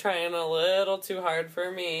side of, like, trying a little too hard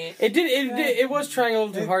for me. It was trying a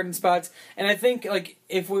little too hard in spots, and I think like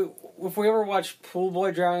if we ever watch Pool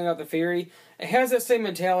Boy drowning out the ferry, it has that same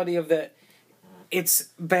mentality of that it's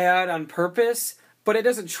bad on purpose, but it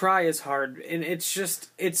doesn't try as hard, and it's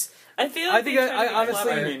I feel I like think they I- tried to be honestly-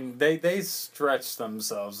 I clever. mean, they stretched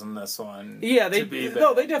themselves in this one. yeah to be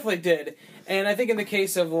bad. they definitely did, and I think in the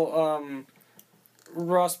case of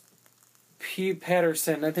Ross P.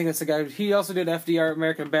 Patterson, I think that's the guy. He also did FDR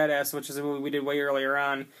American Badass, which is a movie we did way earlier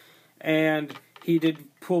on, and he did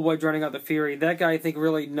Pool Boy Drowning Out the Fury. That guy, I think,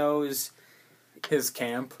 really knows his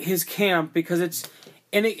camp. his camp because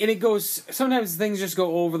it goes. Sometimes things just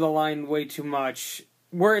go over the line way too much.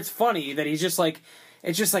 Where it's funny that he's just like,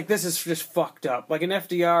 it's just like this is just fucked up. Like in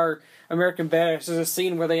FDR American Badass, there's a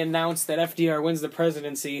scene where they announce that FDR wins the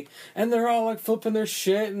presidency, and they're all like flipping their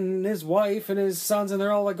shit, and his wife and his sons, and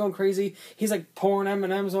they're all like going crazy. He's like pouring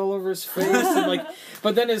M&Ms all over his face, and like,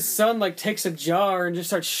 but then his son like takes a jar and just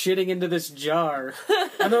starts shitting into this jar,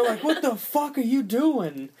 and they're like, "What the fuck are you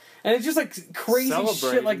doing?" And it's just like crazy shit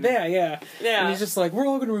Celebrating. like that, yeah. Yeah. And he's just like, "We're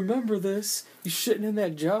all gonna remember this. You shitting in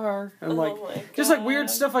that jar." And like, Oh my just like weird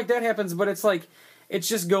God. stuff like that happens, but it's like, it's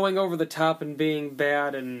just going over the top and being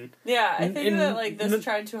bad and Yeah, I think And- that, like, this and-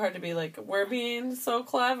 tried too hard to be like, we're being so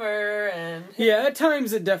clever, and... yeah, at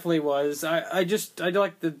times it definitely was. I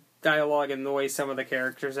like the dialogue and the way some of the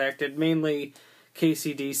characters acted, mainly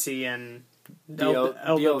KCDC and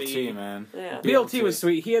BLT, man. Yeah. BLT was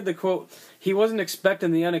sweet. He had the quote, "He wasn't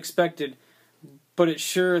expecting the unexpected, but it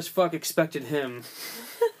sure as fuck expected him."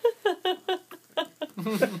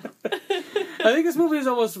 I think this movie is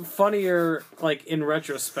almost funnier, like, in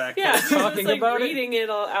retrospect. Yeah, Like, talking it's like about it. reading it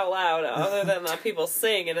all out loud, other than the people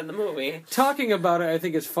saying it in the movie. Talking about it, I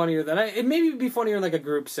think, is funnier than it maybe be funnier in like a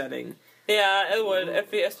group setting. Yeah, it would,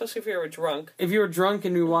 especially if you were drunk. If you were drunk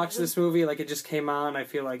and you watched this movie, like it just came on, I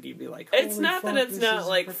feel like you'd be like, It's "Holy not fuck, that it's this not is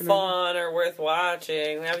like freaking fun or worth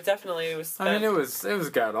watching. I definitely was. I mean, it was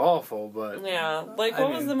god awful, but Yeah, like I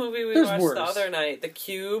what was mean, the movie we there's watched worse. the other night? The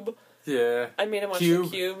Cube. yeah. I made him watch Cube. the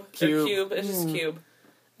Cube. Cube. Cube. It's just Cube.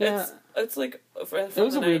 Yeah. It's like It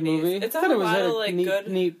was a weird movie. It's I on thought a it was lot had of a like neat, good.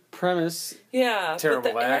 neat premise. Yeah,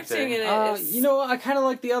 Terrible but the acting in it is. You know, I kind of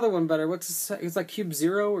like the other one better. It's like Cube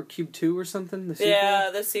 0 or Cube 2 or something. The sequel. Yeah,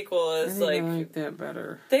 the sequel I is think I like like that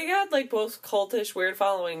better. they got like both cultish weird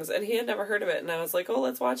followings, and he had never heard of it, and I was like, oh,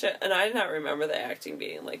 let's watch it, and I did not remember the acting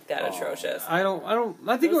being like that atrocious. I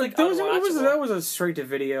think It was, like, unwatchable. that was a straight to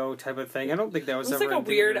video type of thing. I don't think that was It was ever like a in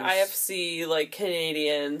weird theaters. IFC, like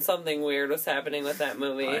Canadian, something weird was happening with that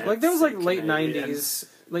movie. Like that was like late Canadian.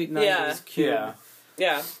 late Yeah. 90s Cube. Yeah.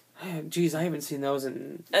 Yeah. Jeez, I haven't seen those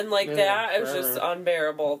in. And like Yeah, that, it was forever. just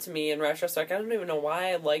unbearable to me in retrospect. I don't even know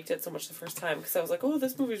why I liked it so much the first time, because I was like, oh,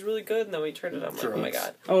 this movie's really good, and then we turned it on, I'm like, oh my Drugs.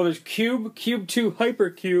 god. Oh, there's Cube, Cube 2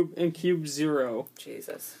 Hypercube, and Cube 0.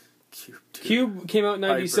 Jesus. Cube 2. Cube came out in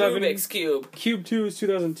 97. Rubik's Cube. Cube 2 is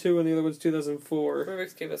 2002, and the other one's 2004.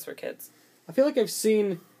 Rubik's Cube is for kids. I feel like I've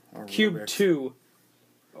seen Or Cube Rubik's. 2,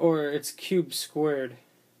 or it's Cube Squared.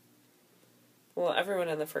 Well, everyone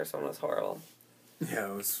in the first one was horrible.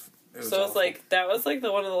 Yeah, it was So it's awful. like, that was like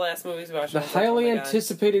the one of the last movies we watched. The and I was like, highly oh my God.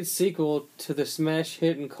 anticipated sequel to the smash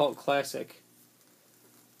hit and cult classic.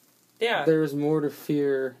 Yeah. There is more to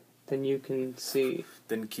fear than you can see.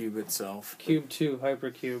 Then Cube itself. Cube 2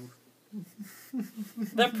 Hypercube.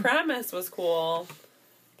 The premise was cool,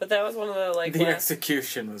 but that was one of the like The last.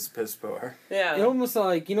 execution was piss poor. Yeah. It almost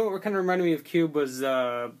like, you know what kind of reminded me of Cube was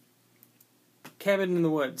Cabin in the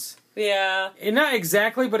Woods. Yeah. And not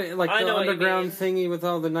exactly, but it, like I the know what you underground mean. thingy with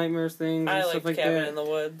all the nightmares things I and liked stuff like Cabin that. in the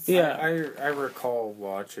Woods. Yeah. I recall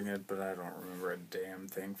watching it, but I don't remember a damn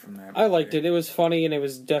thing from that. I liked movie. it. It was funny and it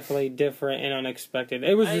was definitely different and unexpected.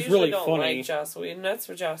 It was I just usually really don't funny. like Joss Whedon. That's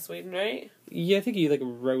for Joss Whedon, right? Yeah, I think he like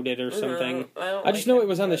wrote it or something. I just like know him, it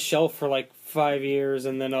was on the but- shelf for like 5 years,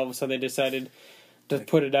 and then all of a sudden they decided to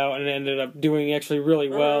put it out, and it ended up doing actually really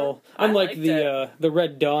well. I Unlike liked the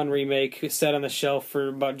Red Dawn remake, it sat on the shelf for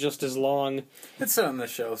about just as long. It's on the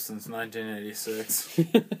shelf since 1986.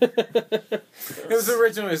 It was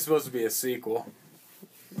originally supposed to be a sequel.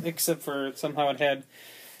 Except for somehow it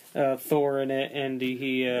had Thor in it, and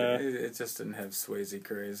he. It just didn't have Swayze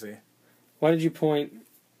crazy. Why did you point?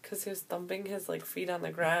 Because he was thumping his like feet on the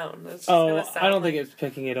ground. It's just Oh, gonna sound I don't like... think it's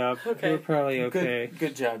picking it up. Okay. You're probably okay.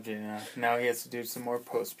 Good job, Gina. Now he has to do some more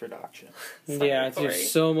post production. Yeah, it's Sorry.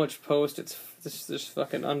 just so much post. It's just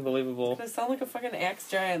fucking unbelievable. I sound like a fucking axe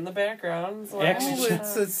giant in the background. It's like, Axe oh, giant.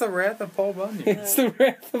 It's the wrath of Paul Bunyan. It's the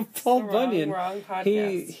wrath of Paul Bunyan. Wrong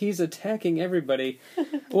podcast. He's attacking everybody.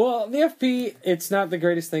 Well, the FP, it's not the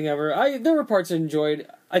greatest thing ever. There were parts I enjoyed.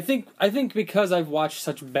 I think because I've watched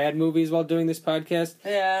such bad movies while doing this podcast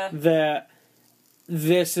Yeah. that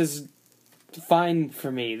this is fine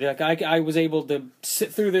for me. Like I was able to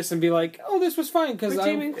sit through this and be like, oh, this was fine because I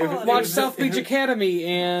Redeeming qualities. watched South Beach Academy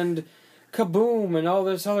and Kaboom and all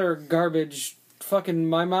this other garbage. Fucking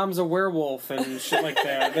My Mom's a Werewolf and shit like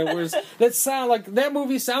that. That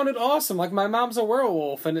movie sounded awesome. Like My Mom's a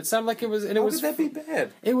Werewolf, and it sounded like it was. And it How was. could that be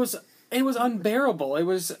bad? It was unbearable. It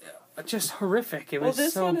was just horrific. It Well, was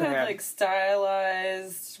this so one bad. had like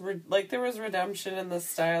stylized, like there was redemption in the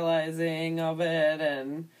stylizing of it,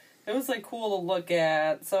 and it was like cool to look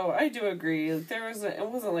at. So I do agree. Like, it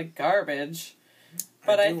wasn't like garbage,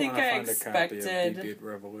 but I do think wanna I find a copy of expected Beat Beat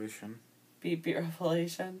Revolution. Beat Beat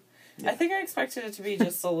Revelation. Yeah. I think I expected it to be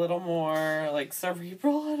just a little more like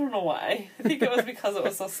cerebral. I don't know why. I think it was because it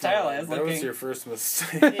was so stylized That looking. was your first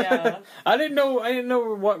mistake. Yeah. I didn't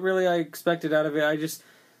know what really I expected out of it. I just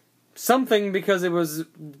something because it was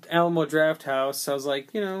Alamo Drafthouse. I was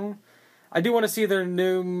like, I do want to see their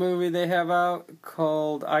new movie they have out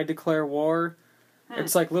called I Declare War.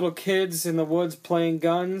 It's like little kids in the woods playing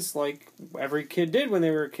guns, like every kid did when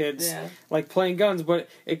they were kids, Yeah. like playing guns. But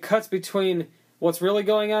it cuts between what's really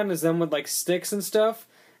going on is them with like sticks and stuff,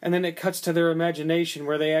 and then it cuts to their imagination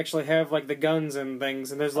where they actually have like the guns and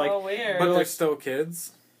things. And there's like, Oh, weird. But they're like- still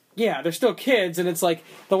kids. yeah, they're still kids, and it's like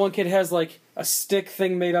the one kid has like a stick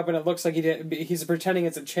thing made up, and it looks like he's pretending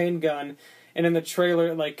it's a chain gun. And in the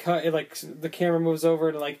trailer, the camera moves over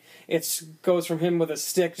and it goes from him with a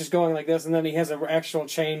stick just going like this, and then he has an actual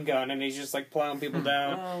chain gun, and he's just like plowing people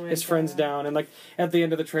down, Oh my his friends God. down, and like at the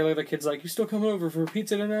end of the trailer, the kid's like, "You still coming over for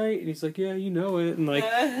pizza tonight?" And he's like, "Yeah, you know it." And like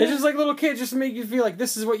it's just like little kids, just to make you feel like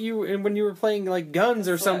this is what you and when you were playing like guns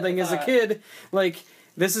or That's what I something as a thought. kid, like.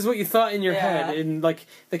 This is what you thought in your Yeah. head, and like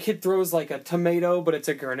the kid throws like a tomato, but it's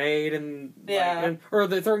a grenade, and Yeah. or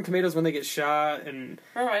they're throwing tomatoes when they get shot, and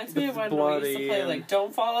Reminds me of when we used to bloody play and- like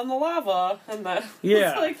 "Don't Fall in the Lava," and that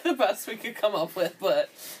Yeah. was like the best we could come up with. But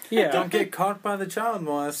yeah, Don't get caught by the child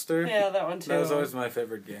molester. yeah, that one too. That was always my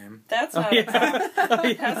favorite game. That's not. yeah.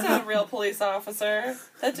 That's not a real police officer.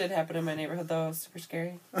 That did happen in my neighborhood though. It was super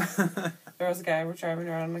scary. There was a guy we're driving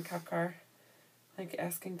around in a cop car, Like,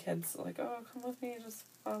 asking kids, like, oh, come with me, just,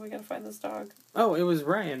 oh, we gotta find this dog. Oh, it was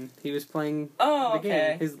Ryan. He was playing Oh, the okay.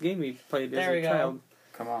 game. His game he played There as we a go. child.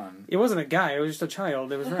 Come on. It wasn't a guy. It was just a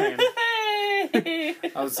child. It was Ryan. Hey!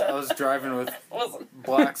 I was driving with Wasn't.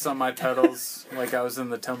 blocks on my pedals like I was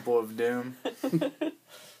in the Temple of Doom.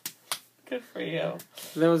 Good for you.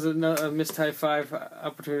 There was a missed high five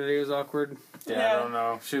opportunity. It was awkward. Yeah, Yeah. I don't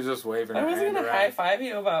know. She was just waving I her wasn't hand gonna around. high five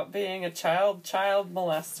you about being a child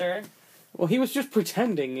molester. Well, he was just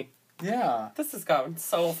pretending. Yeah. This has gone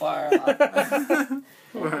so far off.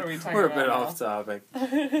 What are we talking We're a about bit now? off topic.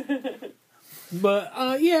 But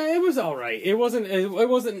yeah, it was all right. It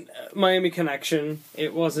wasn't Miami Connection.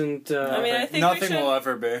 It wasn't. I mean, I think we Nothing should- will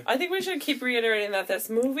ever be. I think we should keep reiterating that this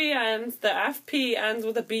movie ends, the FP ends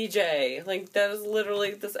with a BJ. Like, that is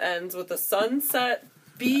literally, this ends with a sunset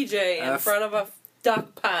BJ in F- front of a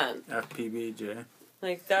duck pond. FPBJ.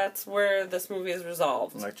 Like, that's where this movie is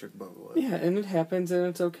resolved. Electric Boogaloo. yeah, and it happens, and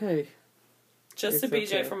it's okay. Just a it's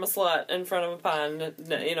BJ okay. from a slut in front of a pond, at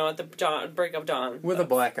the break of dawn. With a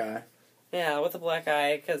black eye. Yeah, with a black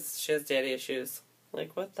eye, because she has daddy issues.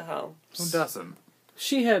 Like, what the hell? Who doesn't?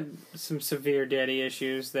 She had some severe daddy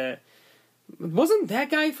issues. That wasn't that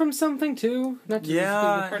guy from something too. Not to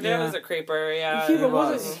Yeah. Her dad Yeah. was a creeper, yeah. He, He but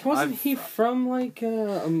was. wasn't he from like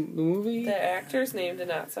a movie? The actor's name did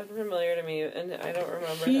not sound familiar to me, and I don't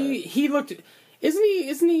remember him. He looked.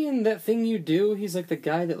 Isn't he in That Thing You Do? He's like the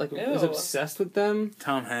guy that like is Ew. obsessed with them.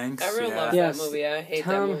 Tom Hanks. Everyone yeah. loves Yes. that movie. I hate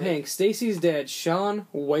that Tom movie. Hanks, Stacy's dad, Sean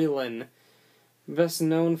Whalen, best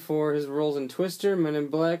known for his roles in Twister, Men in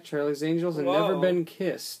Black, Charlie's Angels, and Never Whoa. Been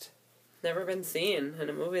Kissed. Never been seen in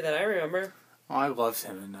a movie that I remember. Oh, I loved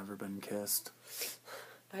him and Never Been Kissed.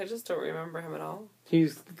 I just don't remember him at all.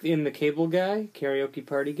 He's in The Cable Guy, Karaoke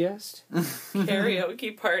Party Guest.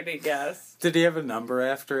 Karaoke party guest. Did he have a number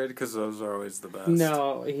after it? Because those are always the best.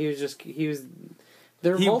 No, he was.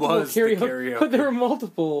 There were He multiple was the karaoke. but there were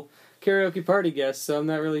multiple karaoke party guests, so I'm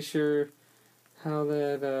not really sure how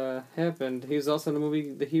that happened. He was also in the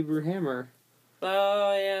movie The Hebrew Hammer.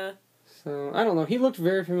 Oh, yeah. So, I don't know. He looked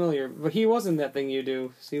very familiar, but he wasn't That Thing You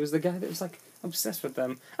Do. So he was the guy that was, like, obsessed with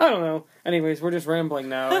them. I don't know. Anyways, we're just rambling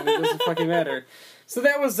now, and it doesn't fucking matter. So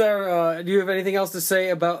that was our, do you have anything else to say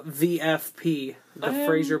about the FP? The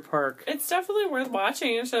Fraser Park? It's definitely worth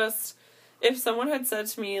watching. It's just, if someone had said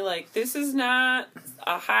to me, like, this is not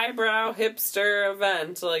a highbrow hipster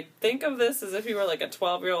event, like, think of this as if you were, like, a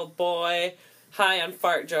 12-year-old boy high on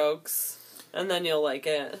fart jokes, and then you'll like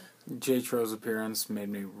it. J. Tro's appearance made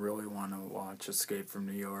me really want to watch Escape from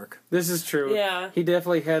New York. This is true. Yeah. He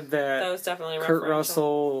definitely had That was definitely a Kurt referential.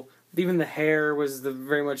 Russell, even the hair was the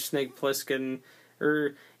very much Snake Plissken,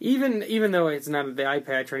 or even though it's not the eye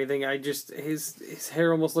patch or anything, I just his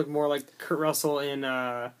hair almost looked more like Kurt Russell in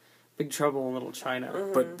Big Trouble in Little China,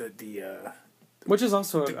 Mm-hmm. But the which is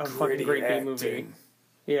also a fucking gritty great B acting, movie.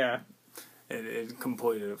 Yeah, it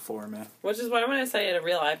completed it for me. Which is why when I say it a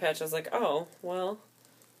real eye patch, I was like, oh, well,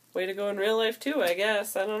 way to go in real life too, I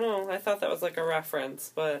guess. I don't know. I thought that was like a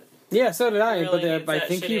reference, but yeah. So did I, He really but needs I that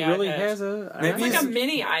think he shitty really eye patch. has a. Maybe it's like a he's-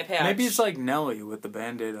 mini eye patch. Maybe it's like Nelly with the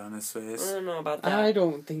Band-Aid on his face. I don't know about that. I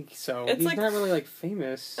don't think so. It's He's like- not really like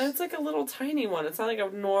famous. And it's like a little tiny one. It's not like a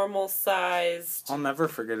normal sized. I'll never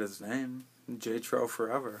forget his name. J. Tro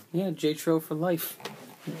forever. Yeah, J. Tro for life.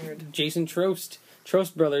 Weird. Jason Trost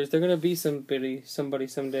brothers. They're gonna be somebody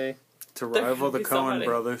someday. To There rival could the be Coen somebody.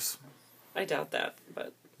 brothers. I doubt that,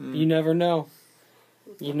 but You never know.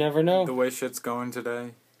 You never know. The way shit's going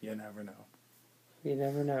today, you never know. You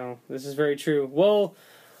never know. This is very true. Well,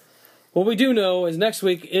 what we do know is next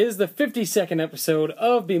week is the 52nd episode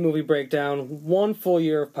of B Movie Breakdown, 1 full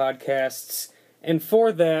year of podcasts, and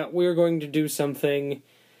for that we're going to do something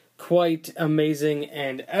quite amazing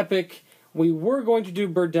and epic. We were going to do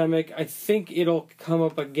Birdemic. I think it'll come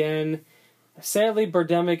up again. Sadly,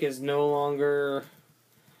 Birdemic is no longer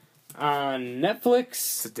on Netflix.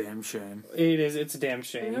 It's a damn shame. It's a damn I've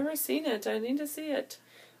shame. never seen it. I need to see it.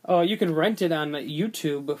 Oh, you can rent it on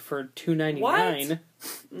YouTube for $2.99. What?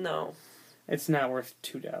 No, It's not worth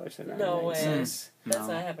 $2.99. No way. It's that's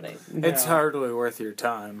No. not happening. It's hardly worth your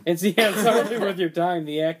time. It's hardly worth your time.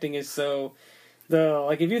 The acting is so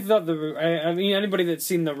if you thought I mean anybody that's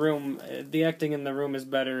seen The Room, the acting in The Room is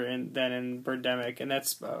better than in Birdemic, and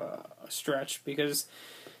that's a stretch because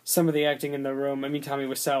some of the acting in The Room. I mean, Tommy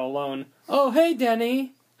Wiseau alone. Oh, hey,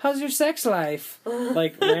 Denny. How's your sex life?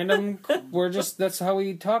 Like random, that's how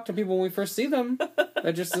we talk to people when we first see them.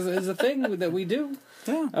 That just is a thing that we do.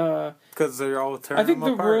 Yeah. Because they're all tearing I think them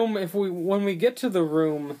The apart. Room, when we get to The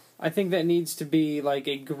Room, I think that needs to be like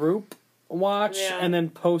a group watch Yeah. and then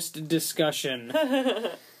post discussion.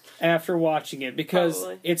 after watching it because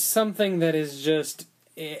Probably. it's something that is just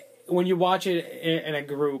when you watch it in a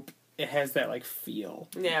group, it has that like feel.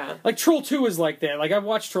 Yeah. Like Troll 2 is like that. Like I've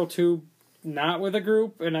watched Troll 2 not with a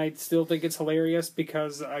group, and I still think it's hilarious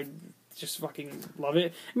because I just fucking love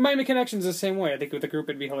it. Miami Connection's the same way. I think with a group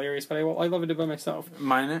it'd be hilarious, but I love it by myself.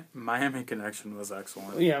 Miami Connection was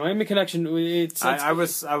excellent. Yeah, Miami Connection. I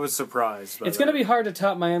was surprised. By It's going to be hard to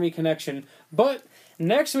top Miami Connection, but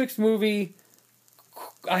next week's movie,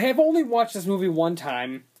 I have only watched this movie one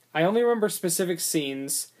time. I only remember specific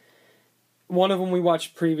scenes. One of them we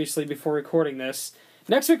watched previously before recording this.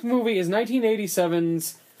 Next week's movie is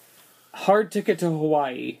 1987's Hard Ticket to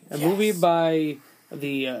Hawaii, a movie by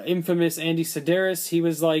the infamous Andy Sedaris. He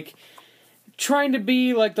was like trying to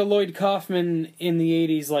be like the Lloyd Kaufman in the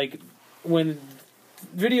 80s, like when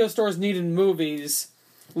video stores needed movies,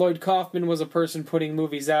 Lloyd Kaufman was a person putting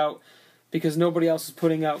movies out because nobody else was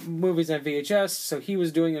putting out movies on VHS, so he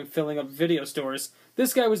was doing and filling up video stores.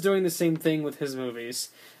 This guy was doing the same thing with his movies.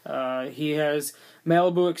 He has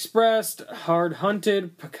Malibu Express, Hard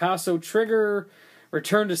Hunted, Picasso Trigger,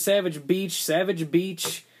 Return to Savage Beach,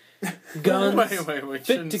 Guns. wait.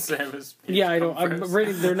 Shouldn't Savage Beach Yeah, I don't. I'm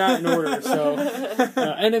rating. They're not in order. So,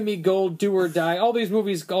 Enemy, Gold, Do or Die. All these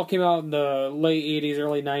movies all came out in the late '80s,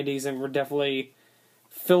 early '90s, and were definitely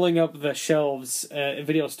filling up the shelves at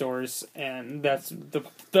video stores. And that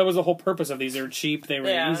was the whole purpose of these. They were cheap. They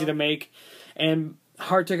were easy to make. And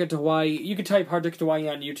Hard Ticket to Hawaii. You can type Hard Ticket to Hawaii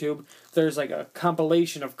on YouTube. There's like a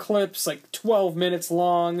compilation of clips, like 12 minutes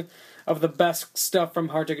long, of the best stuff from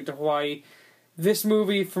Hard Ticket to Hawaii. This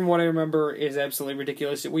movie, from what I remember, is absolutely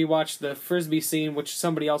ridiculous. We watched the Frisbee scene, which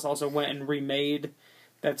somebody else also went and remade.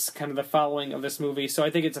 That's kind of the following of this movie. So I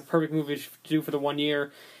think it's a perfect movie to do for the 1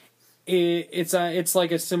 year. It's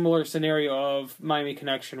like a similar scenario of Miami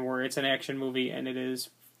Connection, where it's an action movie, and it is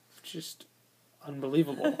just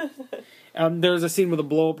unbelievable. There's a scene with a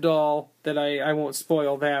blow-up doll that I won't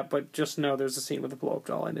spoil that, but just know there's a scene with a blow-up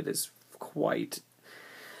doll, and it is quite...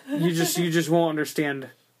 You just won't understand.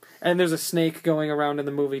 And there's a snake going around in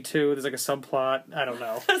the movie too. There's like a subplot. I don't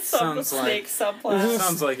know. Sounds like subplot.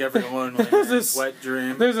 Sounds like everyone with wet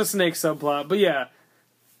dream. There's a snake subplot, but yeah,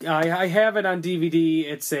 I have it on DVD.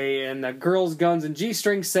 It's in the Girls, Guns, and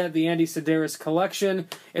G-String set, the Andy Sedaris collection.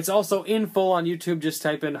 It's also in full on YouTube. Just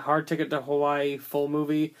type in Hard Ticket to Hawaii full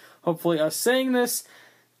movie. Hopefully, us saying this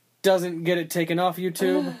doesn't get it taken off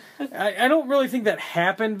YouTube. I don't really think that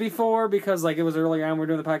happened before because like it was early on we were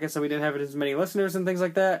doing the podcast, so we didn't have as many listeners and things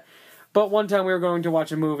like that. But one time we were going to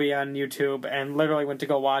watch a movie on YouTube and literally went to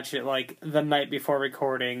go watch it like the night before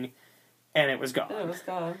recording, and it was gone. It was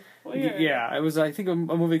gone. Weird. Yeah, it was I think a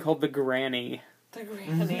movie called The Granny. The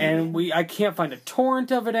Granny. And I can't find a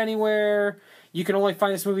torrent of it anywhere. You can only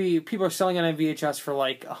find this movie. People are selling it on VHS for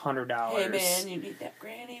like $100. Hey man, you need that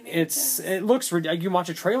Granny VHS. It looks ridiculous. You can watch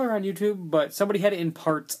a trailer on YouTube, but somebody had it in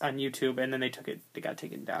parts on YouTube, and then they got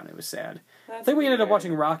taken down. It was sad. I think we ended up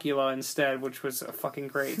watching Rockula instead, which was fucking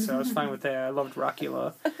great. So I was fine with that. I loved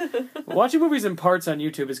Rockula. Watching movies in parts on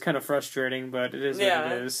YouTube is kind of frustrating, but it is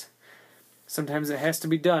what it is. Sometimes it has to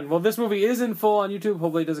be done. Well, this movie is in full on YouTube.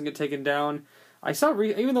 Hopefully, it doesn't get taken down. I saw,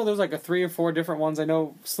 even though there was like 3 or 4 different ones, I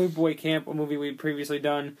know Sleepaway Camp, a movie we'd previously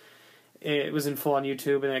done, it was in full on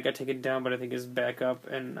YouTube, and then it got taken down, but I think is back up,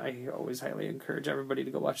 and I always highly encourage everybody to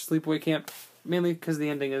go watch Sleepaway Camp, mainly because the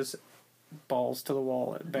ending is balls to the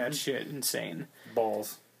wall, bad shit, insane.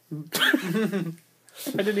 Balls. I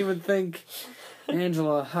didn't even think,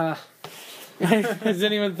 Angela, I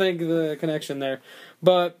didn't even think the connection there.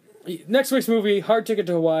 But next week's movie, Hard Ticket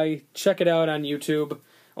to Hawaii, check it out on YouTube.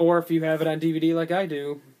 Or if you have it on DVD like I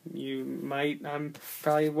do, you might. I'm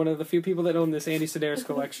probably one of the few people that own this Andy Sedaris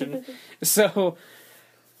collection. So,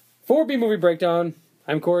 for B-Movie Breakdown,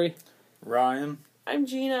 I'm Corey. Ryan. I'm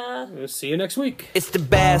Gina. We'll see you next week. It's the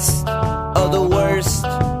best of the worst.